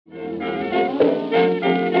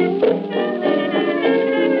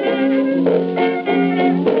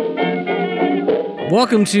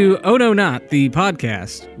Welcome to Oh No Not, the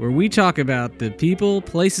podcast, where we talk about the people,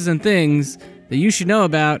 places, and things that you should know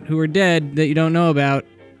about who are dead that you don't know about,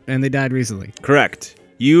 and they died recently. Correct.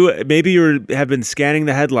 Have been scanning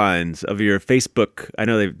the headlines of your Facebook. I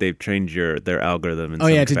know they've changed their algorithm in some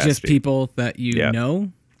to capacity. just people that you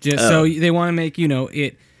know. So they want to make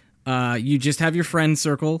it. You just have your friend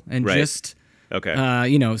circle and just. Okay.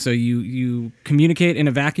 So you communicate in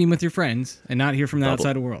a vacuum with your friends and not hear from the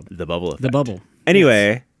outside world. The bubble effect. The bubble.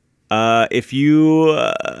 Anyway, if you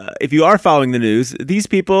are following the news, these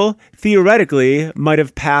people theoretically might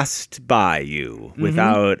have passed by you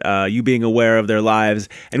without you being aware of their lives,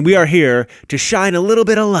 and we are here to shine a little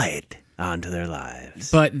bit of light onto their lives.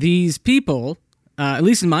 But these people, at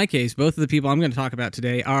least in my case, both of the people I'm going to talk about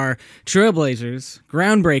today are trailblazers,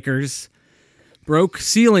 groundbreakers, broke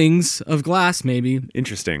ceilings of glass, maybe.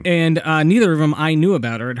 Interesting. And neither of them I knew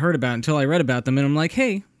about or had heard about until I read about them, and I'm like,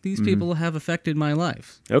 hey, these people have affected my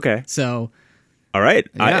life. Okay. So. All right.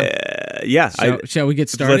 Yeah. Shall we get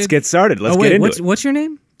started? Let's get started. Let's get into it. What's your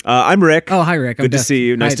name? I'm Rick. Oh, hi, Rick. Good to see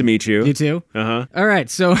you. Nice to meet you. You too? Uh-huh. All right.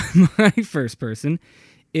 So my first person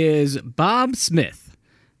is Bob Smith.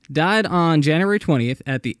 Died on January 20th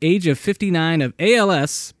at the age of 59 of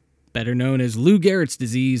ALS, better known as Lou Gehrig's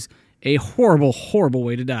disease. A horrible, horrible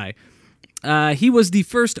way to die. He was the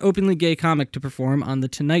first openly gay comic to perform on The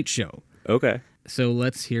Tonight Show. Okay. So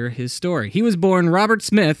let's hear his story. He was born Robert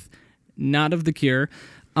Smith, not of The Cure,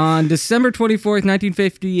 on December 24th,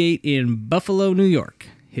 1958 in Buffalo, New York.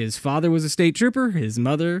 His father was a state trooper. His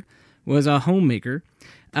mother was a homemaker.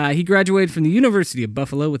 He graduated from the University of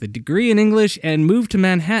Buffalo with a degree in English and moved to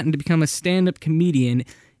Manhattan to become a stand-up comedian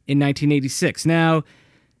in 1986. Now,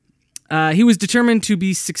 he was determined to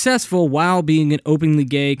be successful while being an openly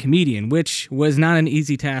gay comedian, which was not an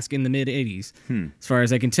easy task in the mid-'80s, as far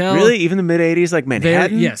as I can tell. Really? Even the mid-'80s, like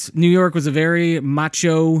Manhattan? Yes. New York was a very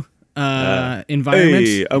macho environment.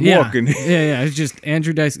 Hey, I'm walking. Yeah. It's just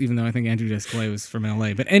Andrew Dice, even though I think Andrew Dice Clay was from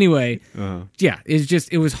L.A. But anyway,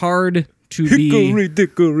 it was hard to be... Hickory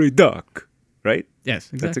dickory dock, right?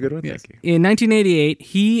 Yes, exactly. That's a good one, yes. Thank you. In 1988,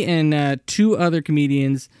 he and two other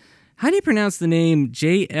comedians... How do you pronounce the name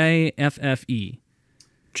Jaffe?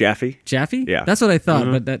 Jaffe? Jaffe? Yeah. That's what I thought,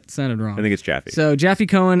 but that sounded wrong. I think it's Jaffe. So Jaffe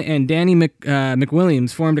Cohen and Danny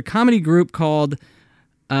McWilliams formed a comedy group called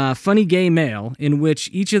Funny Gay Male, in which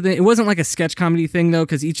each of them... It wasn't like a sketch comedy thing, though,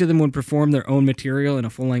 because each of them would perform their own material in a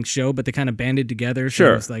full-length show, but they kind of banded together. So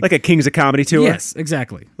Sure. it was like a Kings of Comedy tour? Yes,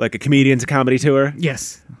 exactly. Like a Comedians of Comedy tour?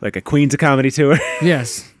 Yes. Like a Queens of Comedy tour?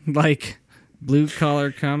 Yes. Like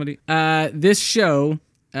blue-collar comedy. This show...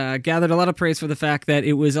 gathered a lot of praise for the fact that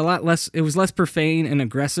it was less profane and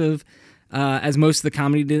aggressive as most of the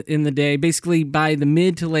comedy in the day. Basically, by the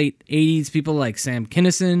mid to late 80s, people like Sam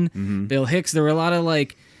Kinison, Bill Hicks, there were a lot of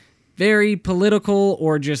like very political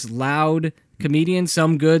or just loud comedians,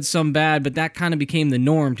 some good, some bad, but that kind of became the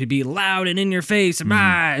norm to be loud and in your face.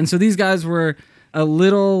 And so these guys were a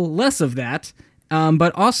little less of that.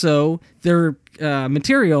 But also their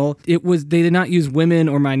material, they did not use women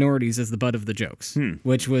or minorities as the butt of the jokes,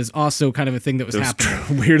 which was also kind of a thing that was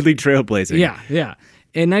happening. Weirdly trailblazing. Yeah.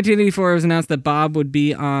 In 1984, it was announced that Bob would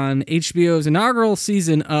be on HBO's inaugural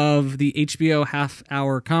season of the HBO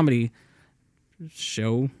half-hour comedy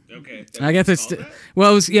show. Okay. I guess it's it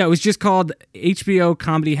was just called HBO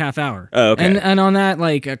Comedy Half Hour. Oh, okay. And on that,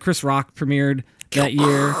 like Chris Rock premiered that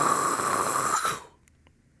year.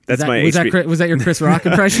 Was that your Chris Rock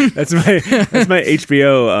impression? That's my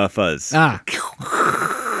HBO fuzz.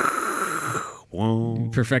 You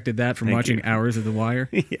perfected that from watching hours of The Wire.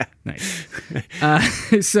 Yeah, nice.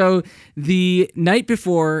 So the night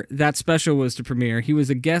before that special was to premiere, he was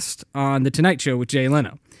a guest on The Tonight Show with Jay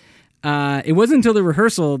Leno. It wasn't until the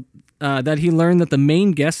rehearsal that he learned that the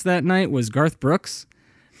main guest that night was Garth Brooks.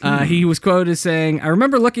 He was quoted as saying, "I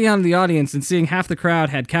remember looking out in the audience and seeing half the crowd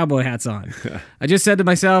had cowboy hats on. I just said to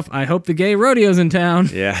myself, I hope the gay rodeo's in town."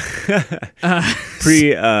 Yeah.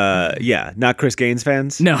 Not Chris Gaines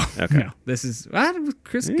fans? No. Okay. No. This is,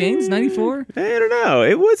 Chris Gaines, 94? I don't know.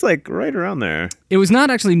 It was like right around there. It was not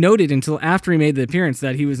actually noted until after he made the appearance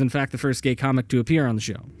that he was in fact the first gay comic to appear on the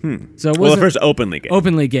show. So it the first openly gay.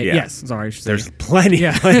 Openly gay, Yeah. yes. Sorry, I should say. There's plenty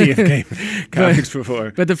of gay comics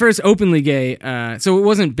before. But the first openly gay, so it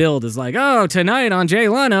wasn't billed as like, oh, tonight on Jay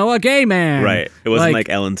Leno, a gay man. Right. It wasn't like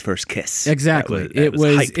Ellen's first kiss. Exactly.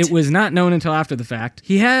 It was not known until after the fact.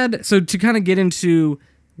 He had, so to kind of get into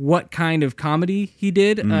what kind of comedy he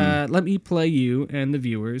did, let me play you and the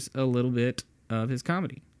viewers a little bit of his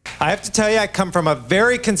comedy. I have to tell you, I come from a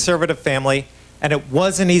very conservative family, and it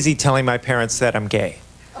wasn't easy telling my parents that I'm gay.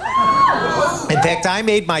 In fact, I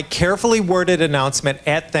made my carefully worded announcement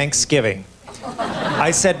at Thanksgiving. I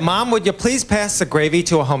said, Mom, would you please pass the gravy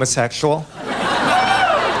to a homosexual?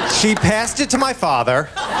 She passed it to my father.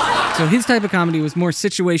 So his type of comedy was more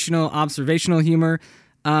situational, observational humor.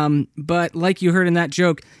 But like you heard in that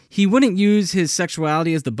joke, he wouldn't use his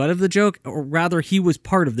sexuality as the butt of the joke, or rather he was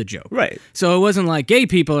part of the joke. Right. So it wasn't like gay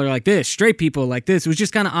people are like this, straight people like this. It was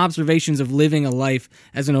just kind of observations of living a life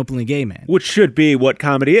as an openly gay man. Which should be what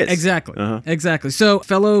comedy is. Exactly. Exactly. So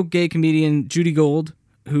fellow gay comedian Judy Gold,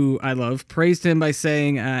 who I love, praised him by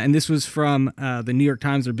saying, and this was from the New York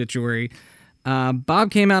Times obituary,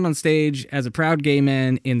 Bob came out on stage as a proud gay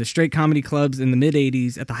man in the straight comedy clubs in the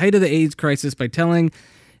mid-'80s at the height of the AIDS crisis by telling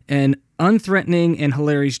an unthreatening and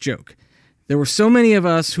hilarious joke. There were so many of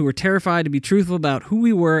us who were terrified to be truthful about who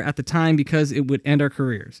we were at the time because it would end our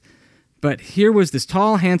careers. But here was this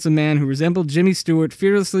tall, handsome man who resembled Jimmy Stewart,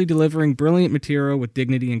 fearlessly delivering brilliant material with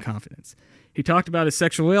dignity and confidence. He talked about his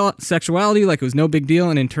sexuality like it was no big deal,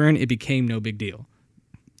 and in turn, it became no big deal.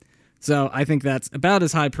 So I think that's about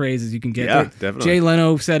as high praise as you can get. Yeah, definitely. Jay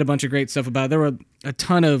Leno said a bunch of great stuff about it. There were a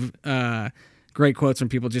ton of great quotes from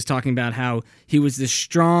people just talking about how he was this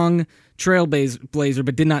strong trailblazer,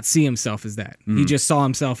 but did not see himself as that. He just saw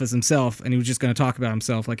himself as himself, and he was just going to talk about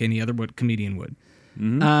himself like any other comedian would.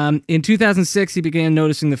 In 2006, he began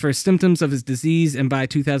noticing the first symptoms of his disease, and by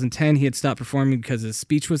 2010, he had stopped performing because his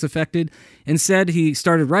speech was affected. Instead, he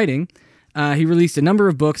started writing. He released a number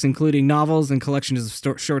of books, including novels and collections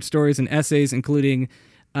of short stories and essays, including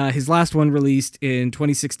his last one released in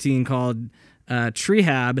 2016 called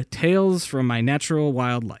Treehab, Tales from My Natural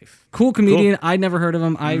Wild Life. Cool comedian. I'd never heard of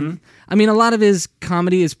him. I mean, a lot of his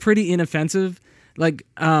comedy is pretty inoffensive,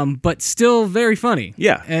 but still very funny.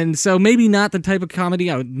 Yeah. And so maybe not the type of comedy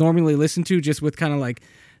I would normally listen to, just with kind of like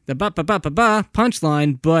the ba-ba-ba-ba-ba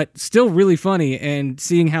punchline, but still really funny. And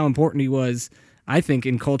seeing how important he was, I think,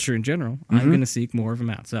 in culture in general, I'm going to seek more of him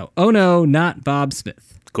out. So, oh no, not Bob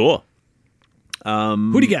Smith. Cool.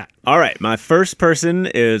 Who do you got? All right, my first person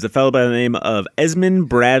is a fellow by the name of Esmond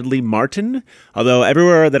Bradley Martin. Although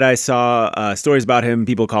everywhere that I saw stories about him,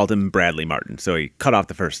 people called him Bradley Martin, so he cut off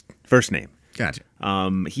the first name. Gotcha.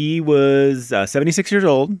 He was 76 years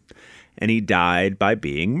old, and he died by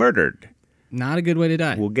being murdered. Not a good way to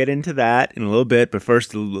die. We'll get into that in a little bit, but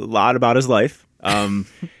first, a lot about his life.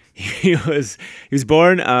 He was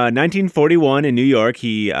born 1941 in New York.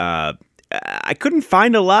 I couldn't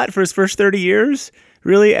find a lot for his first 30 years,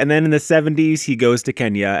 really. And then in the 70s, he goes to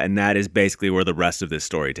Kenya, and that is basically where the rest of this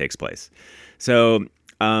story takes place. So,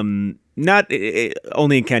 not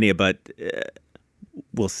only in Kenya, but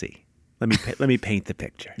we'll see. Let me paint the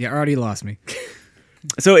picture. You already lost me.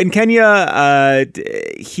 So in Kenya,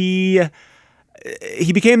 he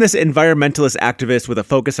became this environmentalist activist with a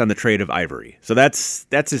focus on the trade of ivory. So that's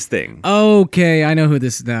his thing. Okay, I know who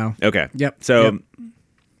this is now. Okay. Yep. So.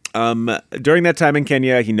 During that time in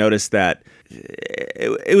Kenya, he noticed that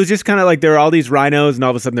it was just kind of like there were all these rhinos, and all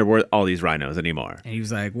of a sudden there weren't all these rhinos anymore. And he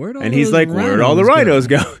was like, where'd all the rhinos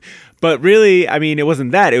go? But really, I mean, it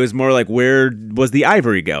wasn't that. It was more like, where was the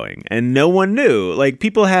ivory going? And no one knew. Like,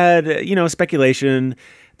 people had, speculation.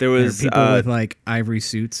 There was people with like ivory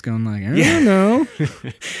suits going like, I don't know.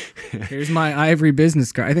 Here's my ivory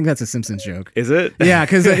business card. I think that's a Simpsons joke. Is it? Yeah,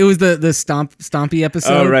 because it was the Stompy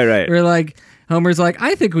episode. Oh, right. Where like Homer's like,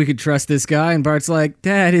 I think we could trust this guy, and Bart's like,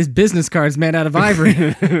 Dad, his business card's made out of ivory.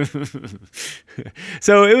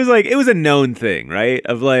 So it was a known thing, right?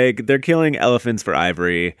 Of like, they're killing elephants for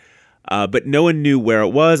ivory, but no one knew where it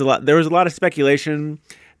was. There was a lot of speculation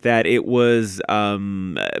that it was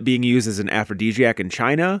being used as an aphrodisiac in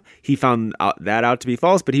China. He found that out to be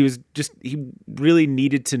false, but he really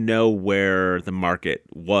needed to know where the market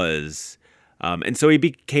was. And so he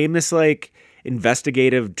became this like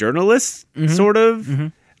investigative journalist, sort of. Mm-hmm.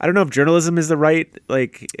 I don't know if journalism is the right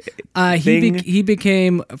thing. He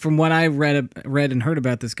became, from what I read and heard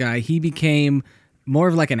about this guy, he became more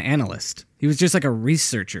of like an analyst. He was just like a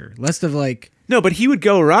researcher, less of like. No, but he would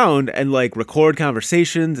go around and like record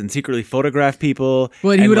conversations and secretly photograph people.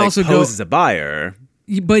 Well, he would also pose as a buyer.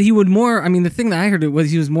 But he would more. I mean, the thing that I heard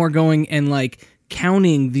was he was more going and like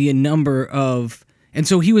counting the number of. And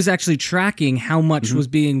so he was actually tracking how much was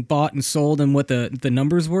being bought and sold and what the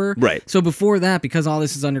numbers were. Right. So before that, because all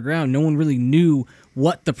this is underground, no one really knew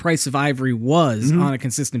what the price of ivory was on a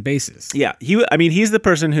consistent basis. Yeah. He's the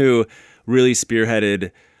person who really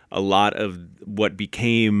spearheaded a lot of what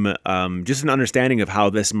became just an understanding of how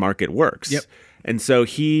this market works. Yep. And so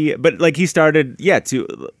he started,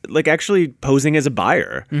 to like actually posing as a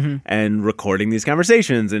buyer and recording these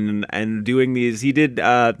conversations and doing these. He did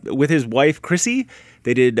with his wife, Chrissy.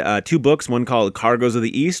 They did 2 books, one called Cargoes of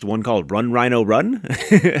the East, one called Run, Rhino, Run,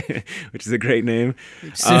 which is a great name.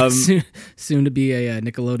 Soon to be a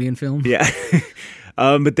Nickelodeon film. Yeah.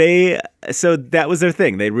 So that was their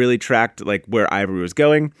thing. They really tracked like where ivory was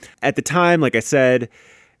going. At the time, like I said,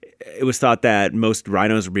 it was thought that most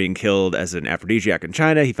rhinos were being killed as an aphrodisiac in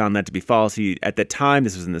China. He found that to be false. At that time,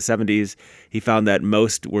 this was in the 70s, he found that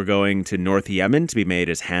most were going to North Yemen to be made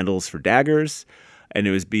as handles for daggers. And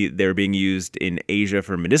they were being used in Asia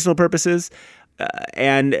for medicinal purposes.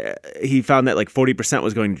 And he found that like 40%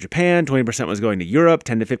 was going to Japan, 20% was going to Europe,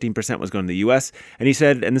 10 to 15% was going to the US. And he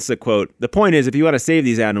said, and this is a quote, "The point is, if you want to save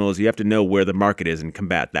these animals, you have to know where the market is and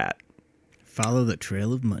combat that." Follow the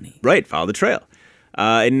trail of money. Right, follow the trail.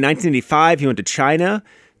 In 1985, he went to China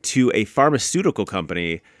to a pharmaceutical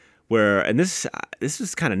company where, and this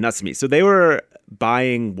was kind of nuts to me. So they were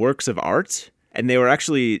buying works of art and they were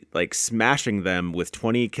actually like smashing them with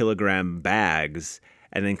 20-kilogram bags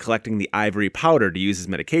and then collecting the ivory powder to use as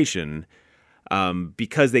medication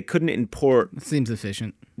because they couldn't import. It seems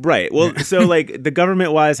efficient. Right. Well, so like the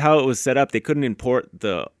government-wise, how it was set up, they couldn't import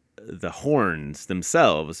the horns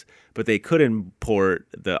themselves, but they could import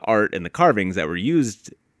the art and the carvings that were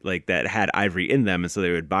used, like that had ivory in them, and so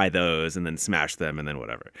they would buy those and then smash them and then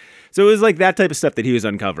whatever. So it was like that type of stuff that he was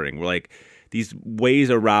uncovering, where like these ways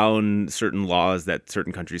around certain laws that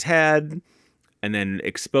certain countries had, and then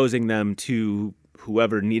exposing them to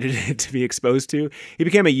whoever needed it to be exposed to. He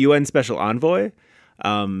became a UN special envoy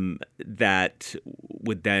that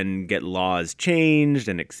would then get laws changed,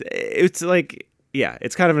 and it's like, yeah,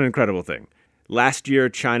 it's kind of an incredible thing. Last year,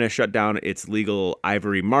 China shut down its legal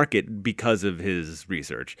ivory market because of his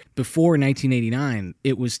research. Before 1989,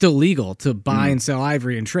 it was still legal to buy and sell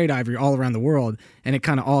ivory and trade ivory all around the world, and it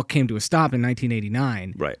kind of all came to a stop in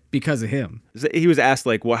 1989 right, because of him. He was asked,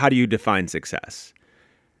 like, well, how do you define success?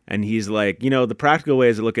 And he's like, the practical way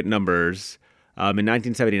is to look at numbers. In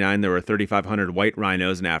 1979, there were 3,500 white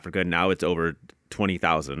rhinos in Africa. Now it's over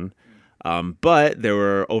 20,000. But there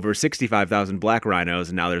were over 65,000 black rhinos,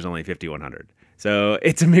 and now there's only 5,100. So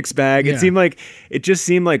it's a mixed bag. Yeah. It just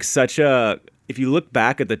seemed like such a, if you look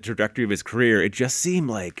back at the trajectory of his career, it just seemed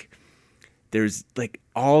like there's like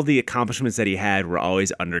all the accomplishments that he had were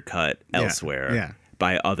always undercut elsewhere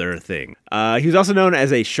by other things. He was also known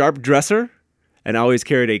as a sharp dresser and always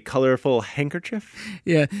carried a colorful handkerchief.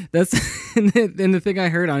 Yeah, that's and the thing I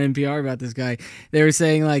heard on NPR about this guy, they were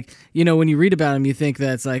saying like, when you read about him, you think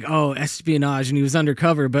that's like, oh, espionage, and he was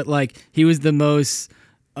undercover, but like he was the most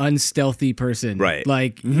unstealthy person. Right.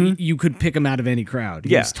 Like you could pick him out of any crowd.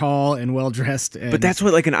 He was tall and well dressed. But that's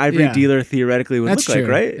what like an ivory dealer theoretically would look like,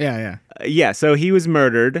 right? Yeah, yeah. Yeah, so he was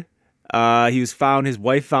murdered. His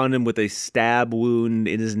wife found him with a stab wound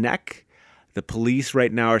in his neck. The police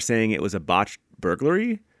right now are saying it was a botched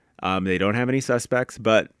burglary. They don't have any suspects,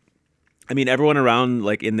 but I mean, everyone around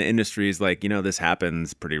like in the industry is like, this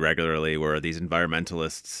happens pretty regularly where these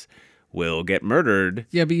environmentalists will get murdered.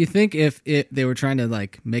 Yeah, but you think if they were trying to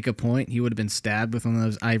like make a point, he would have been stabbed with one of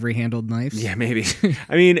those ivory handled knives? Yeah, maybe.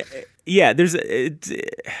 I mean, yeah,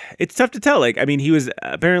 it's tough to tell. Like, I mean, he was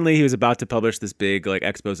about to publish this big like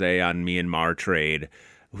expose on Myanmar trade.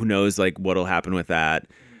 Who knows like what'll happen with that?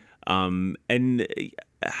 And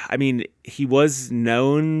I mean, he was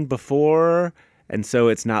known before, and so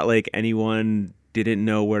it's not like anyone didn't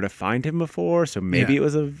know where to find him before. So maybe it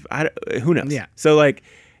was who knows? Yeah. So like,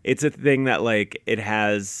 it's a thing that like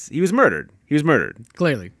he was murdered.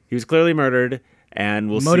 Clearly. He was clearly murdered, and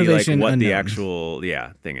we'll see like what unknown. the actual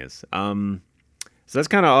thing is. So that's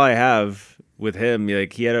kind of all I have with him.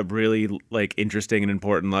 Like, he had a really like interesting and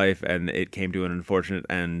important life, and it came to an unfortunate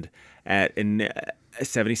end in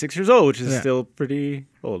 76 years old, which is still pretty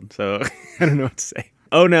old. So I don't know what to say.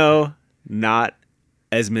 Oh no, not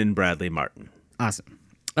Esmond Bradley Martin. Awesome.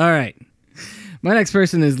 All right. My next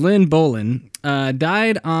person is Lynn Bolen.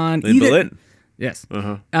 Died on Lynn Bolen. Yes.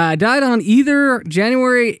 Died on either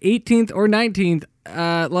January 18th or 19th.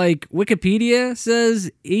 Like Wikipedia says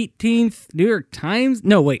 18th. New York Times.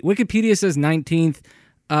 No, wait. Wikipedia says 19th.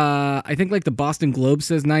 I think like the Boston Globe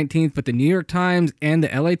says 19th, but the New York Times and the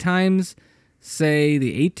LA Times say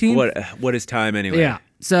the 18th. What is time anyway? Yeah.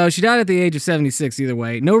 So she died at the age of 76 either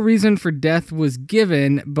way. No reason for death was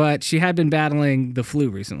given, but she had been battling the flu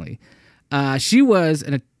recently. She was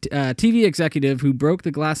a TV executive who broke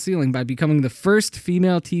the glass ceiling by becoming the first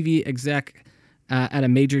female TV exec at a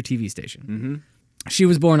major TV station. She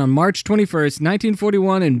was born on March 21st,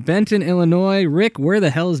 1941 in Benton, Illinois. Rick, where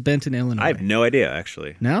the hell is Benton, Illinois? I have no idea,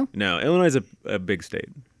 actually. No? No, Illinois is a big state.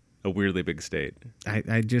 A weirdly big state.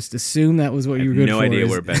 I just assumed that was what I you were have good no for. idea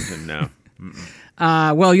where Benton, no.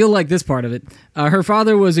 Well, you'll like this part of it. Her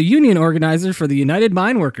father was a union organizer for the United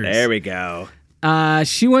Mine Workers. There we go.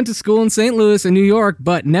 She went to school in St. Louis and New York,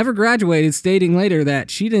 but never graduated, stating later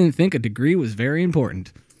that she didn't think a degree was very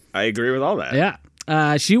important. I agree with all that. Yeah.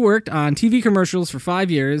 She worked on TV commercials for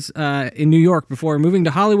 5 years in New York before moving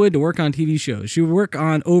to Hollywood to work on TV shows. She would work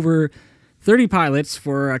on over 30 pilots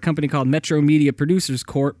for a company called Metro Media Producers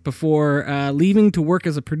Corp. Before leaving to work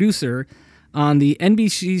as a producer on the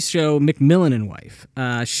NBC show McMillan and Wife.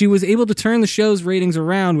 She was able to turn the show's ratings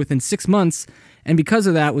around within 6 months, and because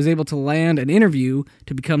of that was able to land an interview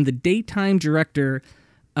to become the daytime director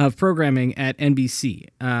of programming at NBC.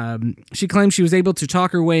 She claimed she was able to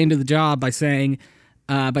talk her way into the job by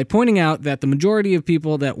pointing out that the majority of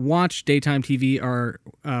people that watch daytime TV are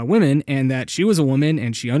women, and that she was a woman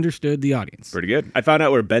and she understood the audience. Pretty good. I found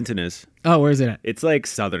out where Benton is. Oh, where is it at? It's like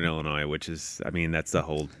southern Illinois, which is, I mean, that's the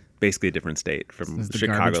whole, basically a different state from This is the the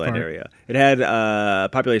garbage Chicagoland part. area. It had a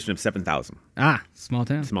population of 7,000. Ah, small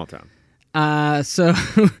town. Small town. So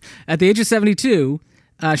at the age of 72,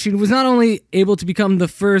 she was not only able to become the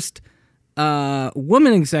first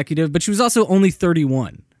woman executive, but she was also only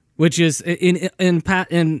 31, which is in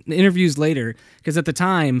interviews later, because at the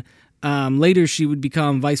time, later she would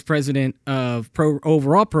become vice president of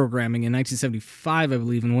overall programming in 1975, I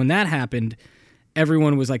believe. And when that happened,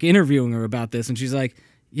 everyone was like interviewing her about this, and she's like,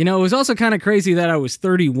 it was also kind of crazy that I was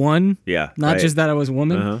 31. Yeah, not right. just that I was a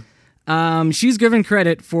woman. Uh-huh. She's given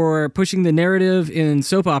credit for pushing the narrative in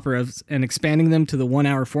soap operas and expanding them to the 1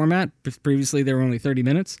 hour format. Previously, they were only 30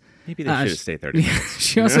 minutes. Maybe they should have stayed 30 minutes.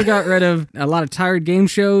 She also got rid of a lot of tired game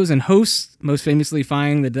shows and hosts, most famously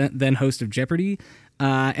firing the then host of Jeopardy.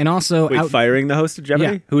 And also Wait, firing the host of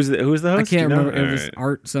Jeopardy? Yeah. Who was the host? I can't Do you know? remember. It was Alright.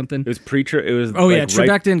 Art something. It was preacher. It was. Oh, yeah. like, Trebek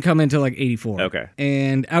right- didn't come until like 84. Okay.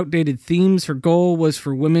 And outdated themes. Her goal was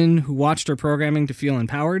for women who watched her programming to feel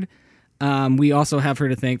empowered. We also have her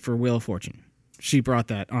to thank for Wheel of Fortune. She brought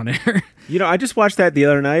that on air. I just watched that the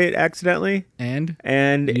other night accidentally, And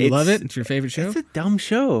and you love it? It's your favorite show? It's a dumb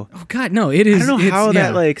show. Oh, God, no. It is. I don't know how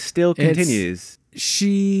yeah. that still It's- continues.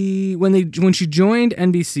 When she joined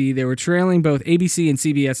NBC, they were trailing both ABC and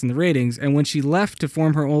CBS in the ratings, and when she left to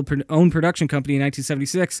form her own production company in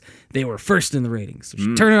 1976, they were first in the ratings. So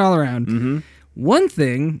she turned it all around. Mm-hmm. One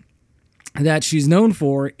thing that she's known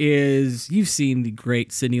for is, you've seen the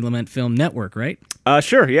great Sidney Lumet film Network, right?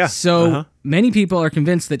 Sure, yeah. So many people are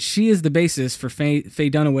convinced that she is the basis for Faye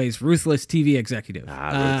Dunaway's ruthless TV executive.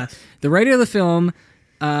 The writer of the film,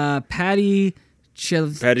 Patty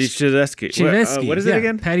Chayefsky. What is it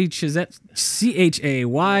again? Patty Chayefsky.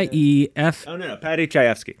 Oh, no, Patty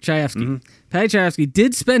Chayefsky. Chayefsky. Patty Chayefsky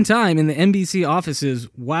did spend time in the NBC offices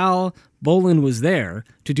while Bolin was there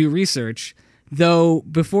to do research, though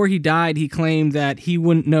before he died, he claimed that he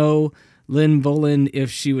wouldn't know Lynn Bolin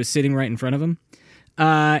if she was sitting right in front of him.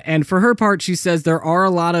 And for her part, she says there are a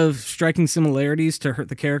lot of striking similarities to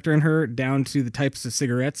the character and her, down to the types of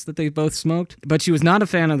cigarettes that they both smoked. But she was not a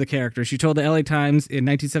fan of the character. She told the LA Times in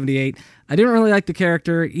 1978, "I didn't really like the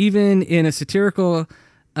character. Even in a satirical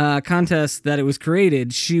contest that it was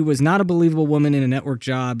created, she was not a believable woman in a network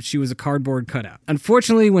job. She was a cardboard cutout."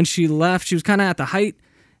 Unfortunately, when she left, she was kind of at the height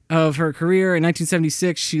of her career. In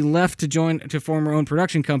 1976, she left to form her own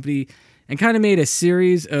production company, and kind of made a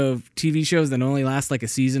series of TV shows that only last like a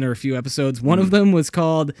season or a few episodes. One of them was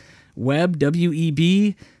called Web,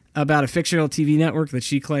 W-E-B, about a fictional TV network that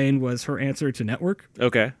she claimed was her answer to Network.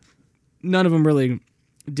 Okay. None of them really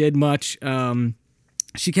did much.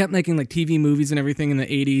 She kept making like TV movies and everything in the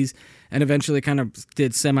 80s, and eventually kind of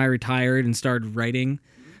did semi-retired and started writing.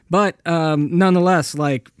 But nonetheless,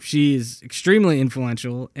 she's extremely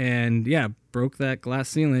influential, and broke that glass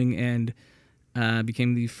ceiling and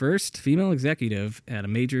became the first female executive at a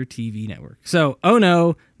major TV network. So, oh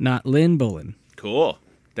no, not Lynn Bolin. Cool.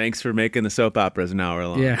 Thanks for making the soap operas an hour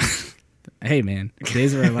long. Yeah. Hey, man.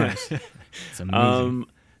 Days of Our Lives. It's amazing.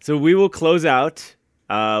 So we will close out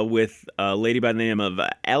with a lady by the name of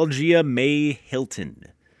Algia May Hilton.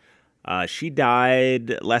 She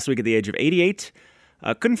died last week at the age of 88.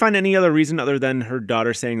 Couldn't find any other reason other than her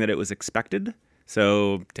daughter saying that it was expected.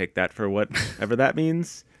 So take that for whatever that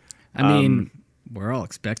means. I mean, we're all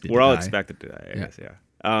expected to die. We're all expected to die, I guess, yeah.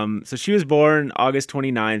 So she was born August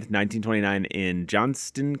 29th, 1929 in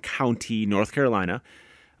Johnston County, North Carolina.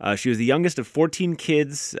 She was the youngest of 14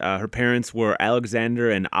 kids. Her parents were Alexander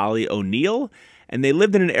and Ollie O'Neill, and they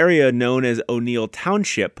lived in an area known as O'Neill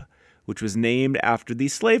Township, which was named after the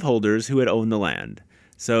slaveholders who had owned the land.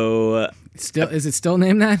 So Is it still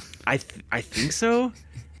named that? I think so.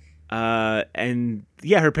 And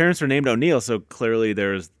yeah, her parents were named O'Neill, so clearly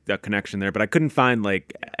there's a connection there, but I couldn't find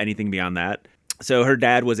like anything beyond that. So her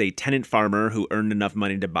dad was a tenant farmer who earned enough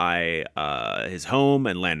money to buy his home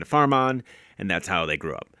and land to farm on, and that's how they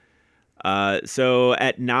grew up. So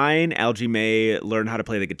at 9, Algie May learned how to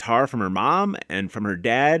play the guitar from her mom, and from her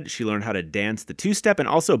dad, she learned how to dance the two-step and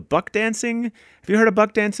also buck dancing. Have you heard of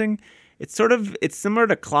buck dancing? It's similar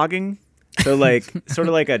to clogging. So like sort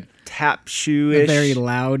of like a tap shoe-ish. Very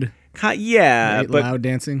loud. Yeah, but loud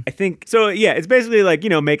dancing. I think so. Yeah, it's basically like,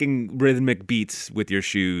 making rhythmic beats with your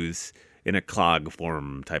shoes in a clog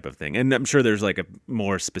form type of thing. And I'm sure there's like a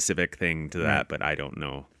more specific thing to that, but I don't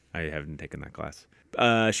know. I haven't taken that class.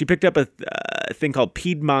 She picked up a thing called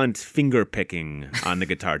Piedmont finger picking on the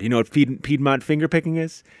guitar. Do you know what Piedmont finger picking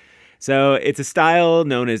is? So it's a style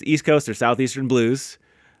known as East Coast or Southeastern blues.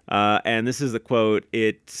 And this is the quote: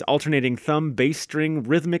 "Its alternating thumb bass string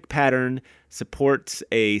rhythmic pattern supports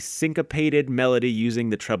a syncopated melody using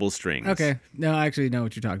the treble strings." Okay. No, I actually know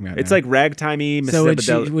what you're talking about. It's now. like ragtimey. So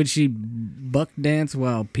would she buck dance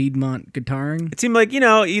while Piedmont guitaring? It seemed like,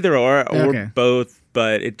 either or Okay. both,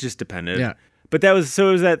 but it just depended. Yeah. But that was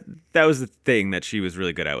the thing that she was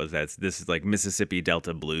really good at, was that this is like Mississippi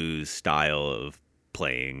Delta blues style of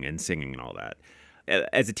playing and singing and all that.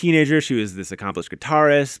 As a teenager, she was this accomplished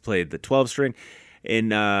guitarist, played the 12-string. In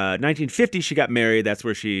 1950, she got married. That's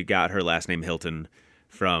where she got her last name Hilton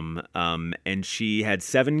from. And she had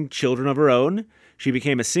 7 children of her own. She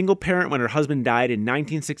became a single parent when her husband died in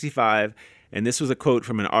 1965. And this was a quote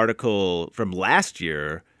from an article from last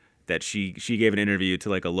year that she gave an interview to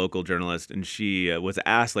like a local journalist. And she was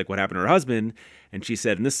asked like what happened to her husband. And she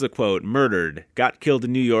said, and this is a quote: "Murdered, got killed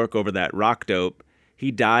in New York over that rock dope.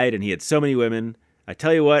 He died and he had so many women. I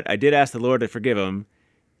tell you what, I did ask the Lord to forgive him.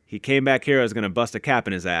 He came back here, I was going to bust a cap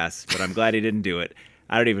in his ass, but I'm glad he didn't do it.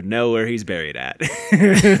 I don't even know where he's buried at."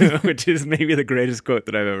 Which is maybe the greatest quote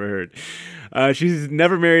that I've ever heard. She's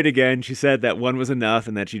never married again. She said that one was enough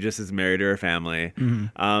and that she just is married to her family.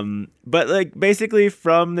 Mm-hmm. But like basically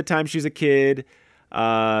from the time she was a kid,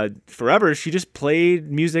 forever, she just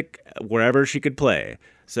played music wherever she could play.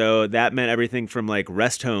 So that meant everything from like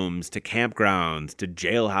rest homes to campgrounds to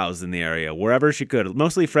jailhouses in the area, wherever she could,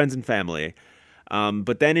 mostly friends and family.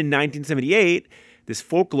 But then in 1978, this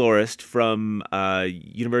folklorist from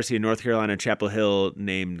University of North Carolina, Chapel Hill,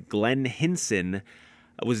 named Glenn Hinson,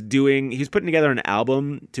 he was putting together an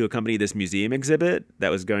album to accompany this museum exhibit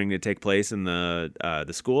that was going to take place in the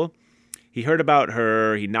school. He heard about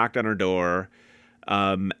her. He knocked on her door.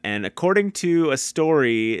 And according to a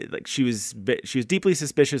story, like she was deeply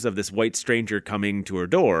suspicious of this white stranger coming to her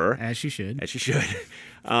door. As she should.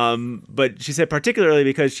 But she said particularly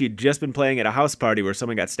because she'd just been playing at a house party where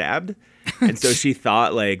someone got stabbed. And so she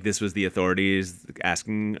thought like this was the authorities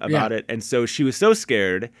asking about it. And so she was so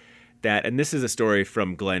scared that, and this is a story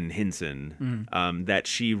from Glenn Hinson, that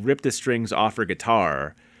she ripped the strings off her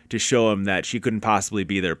guitar to show him that she couldn't possibly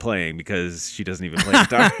be there playing because she doesn't even play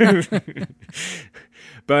guitar.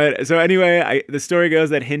 But so anyway, the story goes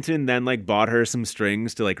that Hinton then like bought her some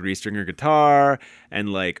strings to like restring her guitar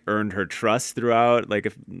and like earned her trust throughout like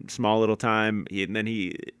a small little time. And then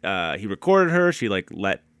he recorded her. She like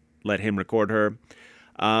let him record her.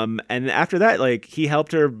 And after that, like he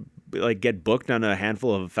helped her like get booked on a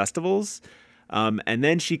handful of festivals. And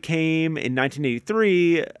then she came in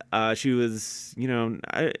 1983. She was,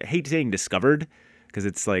 I hate saying discovered because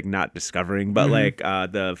it's like not discovering, but like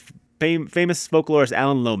the famous folklorist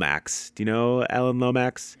Alan Lomax. Do you know Alan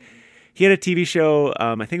Lomax? He had a TV show,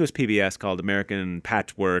 I think it was PBS, called American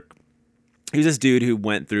Patchwork. He was this dude who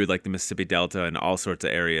went through like the Mississippi Delta and all sorts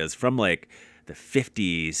of areas from like the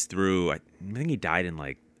 50s through, I think he died in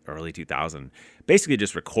like early 2000, basically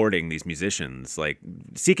just recording these musicians, like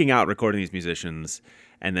seeking out recording these musicians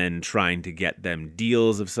and then trying to get them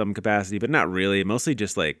deals of some capacity, but not really, mostly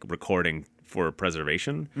just like recording for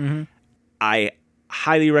preservation. Mm-hmm. I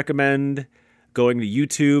highly recommend going to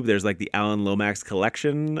YouTube. There's like the Alan Lomax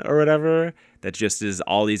collection or whatever that just is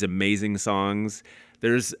all these amazing songs.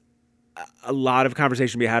 There's a lot of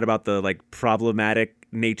conversation we had about the like problematic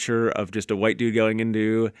nature of just a white dude going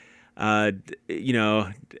into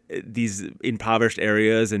these impoverished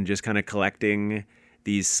areas and just kind of collecting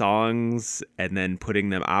these songs and then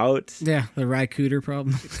putting them out. Yeah, the Rycooter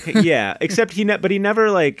problem. Yeah, except he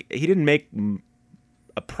didn't make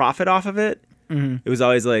a profit off of it. Mm-hmm. It was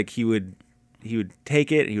always like he would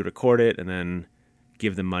take it, he would record it, and then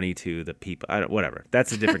give the money to the people. Whatever.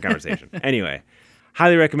 That's a different conversation. Anyway,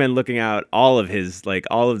 highly recommend looking out all of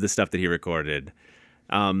the stuff that he recorded.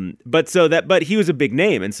 But he was a big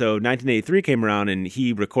name, and so 1983 came around, and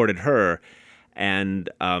he recorded her, and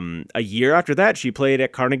a year after that, she played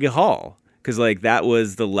at Carnegie Hall, because like that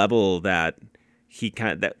was the level that he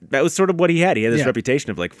that was sort of what he had. He had this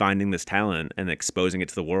reputation of like finding this talent and exposing it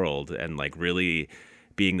to the world, and like really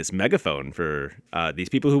being this megaphone for these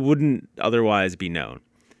people who wouldn't otherwise be known,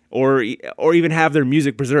 or even have their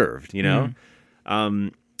music preserved, you know.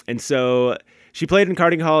 And so she played in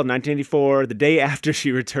Carnegie Hall in 1984. The day after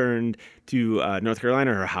she returned to North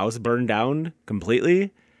Carolina, her house burned down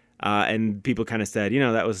completely. And people kind of said,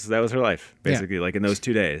 that was her life, basically, like in those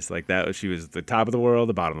 2 days. Like she was the top of the world,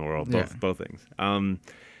 the bottom of the world, both things.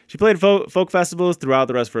 She played folk festivals throughout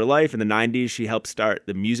the rest of her life. In the 90s, she helped start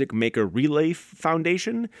the Music Maker Relay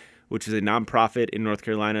Foundation, which is a nonprofit in North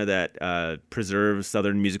Carolina that preserves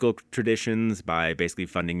Southern musical traditions by basically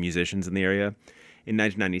funding musicians in the area. In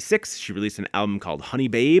 1996, she released an album called Honey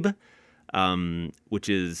Babe, which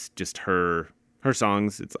is just her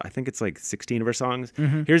songs. I think it's like 16 of her songs.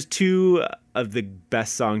 Here's 2 of the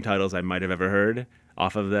best song titles I might have ever heard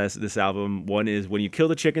off of this album. One is When You Kill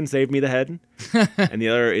the Chicken, Save Me the Head. And the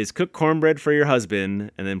other is Cook Cornbread for Your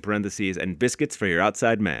Husband, and then parentheses, and Biscuits for Your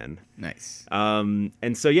Outside Man. Nice. And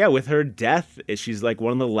so, with her death, she's like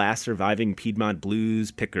one of the last surviving Piedmont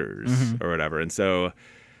blues pickers or whatever. And so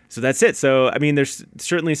that's it. So, I mean, there's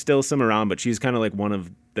certainly still some around, but she's kind of like one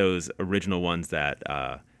of those original ones that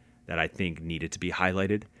I think needed to be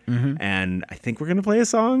highlighted. And I think we're going to play a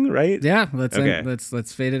song, right? Yeah, let's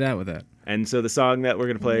fade it out with that. And so the song that we're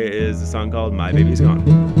going to play is a song called My Baby's Gone.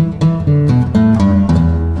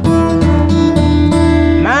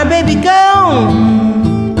 My baby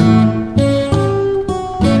gone,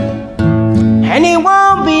 and he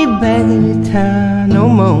won't be back in town no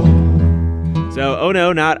more. So, oh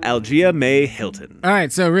no, not Algia Mae Hilton. All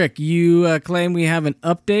right, so Rick, you claim we have an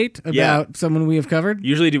update about someone we have covered?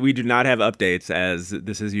 Usually we do not have updates, as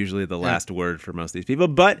this is usually the last word for most of these people.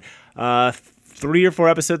 But 3 or 4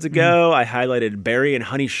 episodes ago, I highlighted Barry and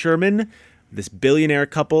Honey Sherman, this billionaire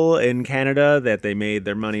couple in Canada that they made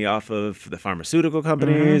their money off of the pharmaceutical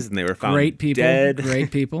companies, and they were found dead.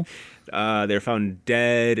 Great people. They were found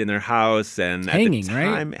dead in their house, and hanging, at the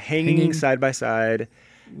time, right? Hanging side by side.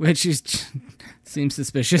 Which seems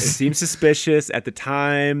suspicious. It seems suspicious. At the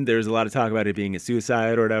time, there was a lot of talk about it being a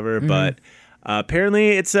suicide or whatever, but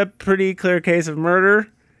apparently it's a pretty clear case of murder.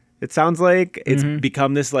 It sounds like it's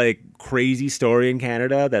become this like crazy story in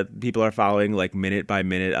Canada that people are following like minute by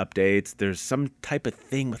minute updates. There's some type of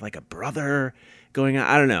thing with like a brother going on.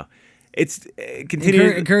 I don't know. It's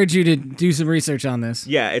continuing. Encourage you to do some research on this.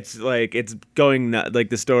 Yeah, it's like it's going like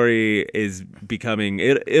the story is becoming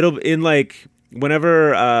it'll in like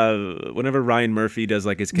whenever Ryan Murphy does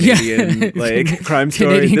like his Canadian like crime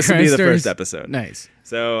story, Canadian this will crime be the stories. first episode. Nice.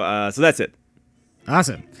 So that's it.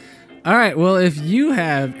 Awesome. All right. Well, if you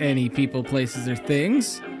have any people, places, or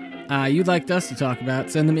things you'd like us to talk about,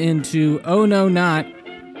 send them into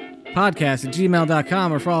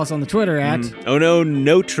ohnonotpodcast@gmail.com or follow us on the Twitter at Oh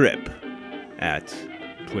No Trip at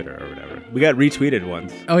Twitter or whatever. We got retweeted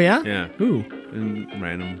once. Oh yeah? Yeah. Who?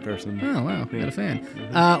 Random person. Oh wow, got a fan.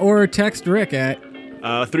 Or text Rick at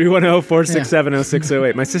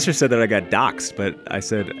 310-467-0608. My sister said that I got doxxed, but I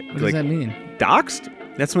said what does that mean? Doxxed?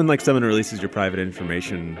 That's when like someone releases your private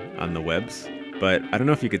information on the webs. But I don't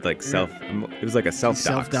know if you could like it was like a self-dox.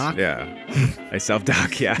 Self-doc? Yeah. I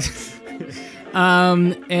self-doc, yeah.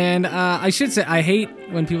 And I should say, I hate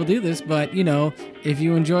when people do this, but, if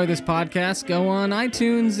you enjoy this podcast, go on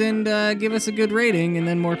iTunes and give us a good rating, and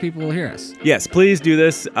then more people will hear us. Yes, please do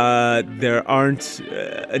this. There aren't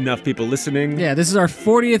enough people listening. Yeah, this is our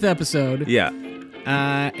 40th episode. Yeah.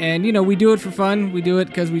 And, we do it for fun. We do it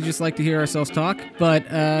because we just like to hear ourselves talk. But,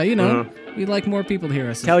 we'd like more people to hear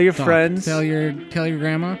us Tell your talk. friends. Tell your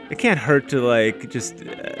grandma. It can't hurt to, like, just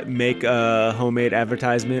make a homemade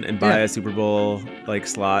advertisement and buy a Super Bowl, like,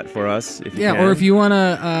 slot for us if you can. Or if you want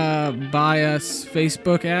to buy us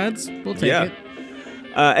Facebook ads, we'll take it.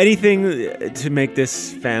 Anything to make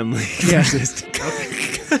this family exist.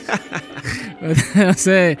 I'll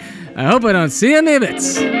say, I hope I don't see any of it.